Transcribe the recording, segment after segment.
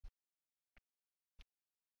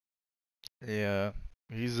Yeah,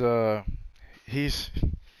 he's he's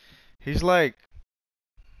he's like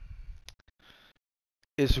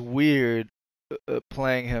it's weird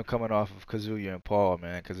playing him coming off of Kazuya and Paul,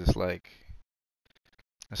 man, because it's like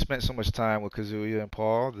I spent so much time with Kazuya and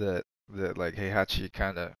Paul that like Heihachi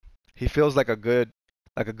kind of he feels like a good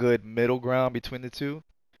middle ground between the two,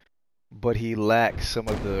 but he lacks some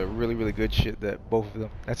of the really good shit that both of them.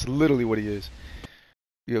 That's literally what he is.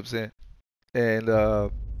 You know what I'm saying? And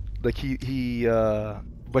like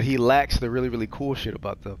but he lacks the really cool shit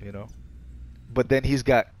about them, you know. But then he's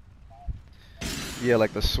got yeah,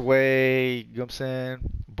 like the sway, you know what I'm saying?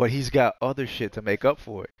 But he's got other shit to make up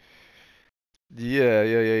for it.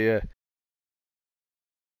 Yeah.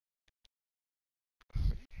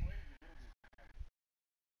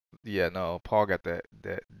 Yeah, no, Paul got that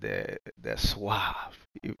suave.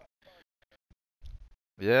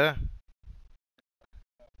 Yeah,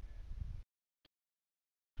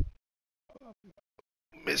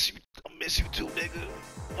 miss you. I miss you too, nigga.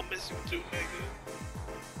 I miss you too, nigga.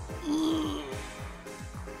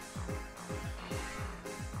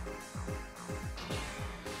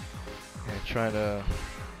 And trying to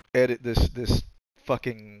edit this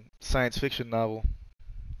fucking science fiction novel.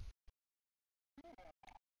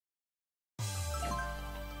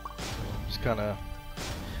 Just kind of,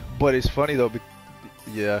 but it's funny though.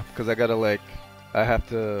 Yeah, because I gotta like, I have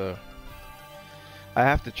to, I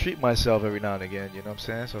have to treat myself every now and again. You know what I'm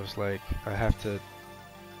saying? So it's like I have to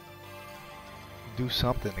do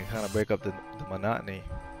something to kind of break up the monotony,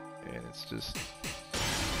 and it's just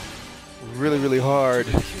really hard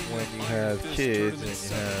when you have kids and you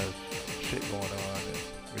have shit going on and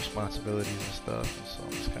responsibilities and stuff. And so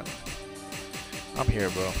I'm just kind of, I'm here,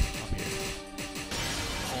 bro. I'm here.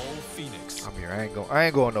 I'm here. I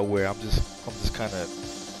ain't going nowhere. I'm just kind of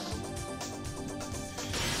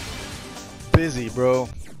busy, bro.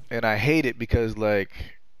 And I hate it because like,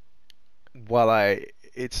 while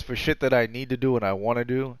it's for shit that I need to do and I want to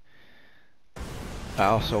do, I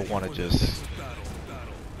also want to just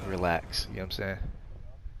relax. You know what I'm saying?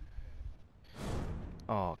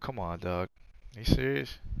 Oh, come on, dog. Are you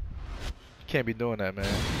serious? You can't be doing that, man.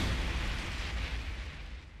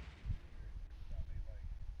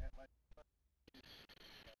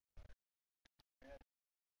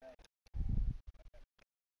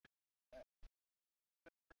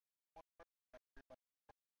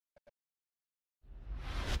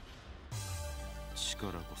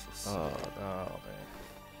 Oh no,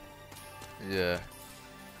 man. Yeah.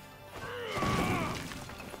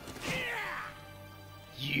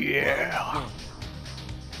 Yeah.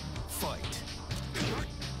 Fight.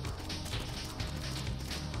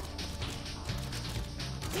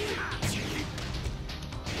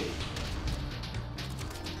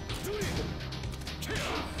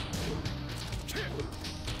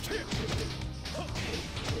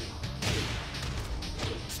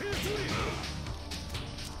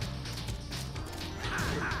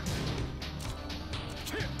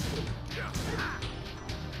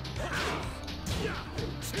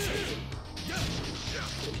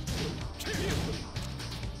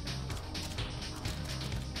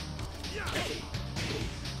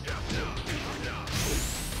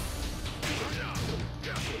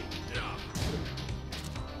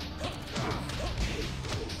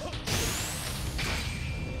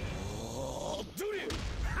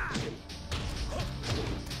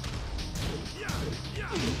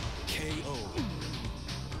 KO.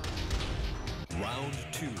 Round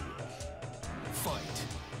 2. Fight.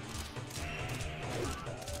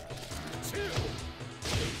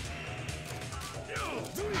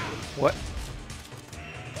 What?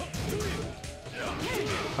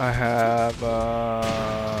 I have I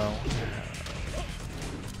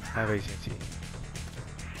have AT&T,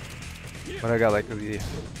 but I got like the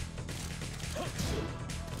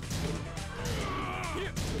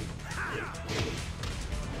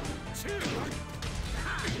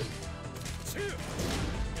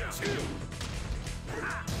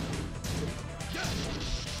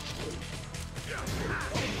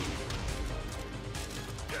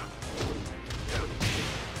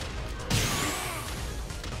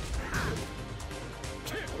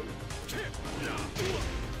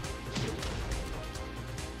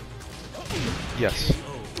yes,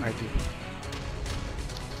 I do.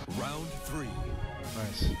 Round 3.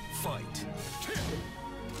 Nice. Fight.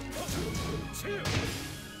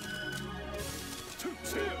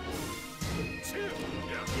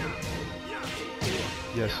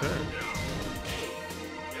 Yes, sir.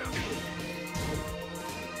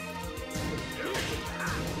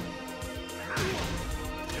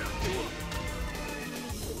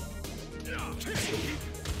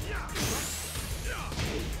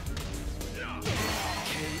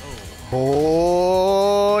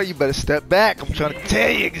 Boy, you better step back. I'm trying to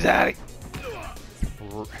tell you, exotic.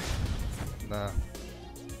 Nah,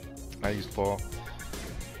 I used Paul.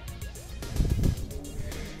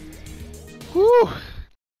 Whew.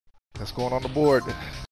 That's going on the board.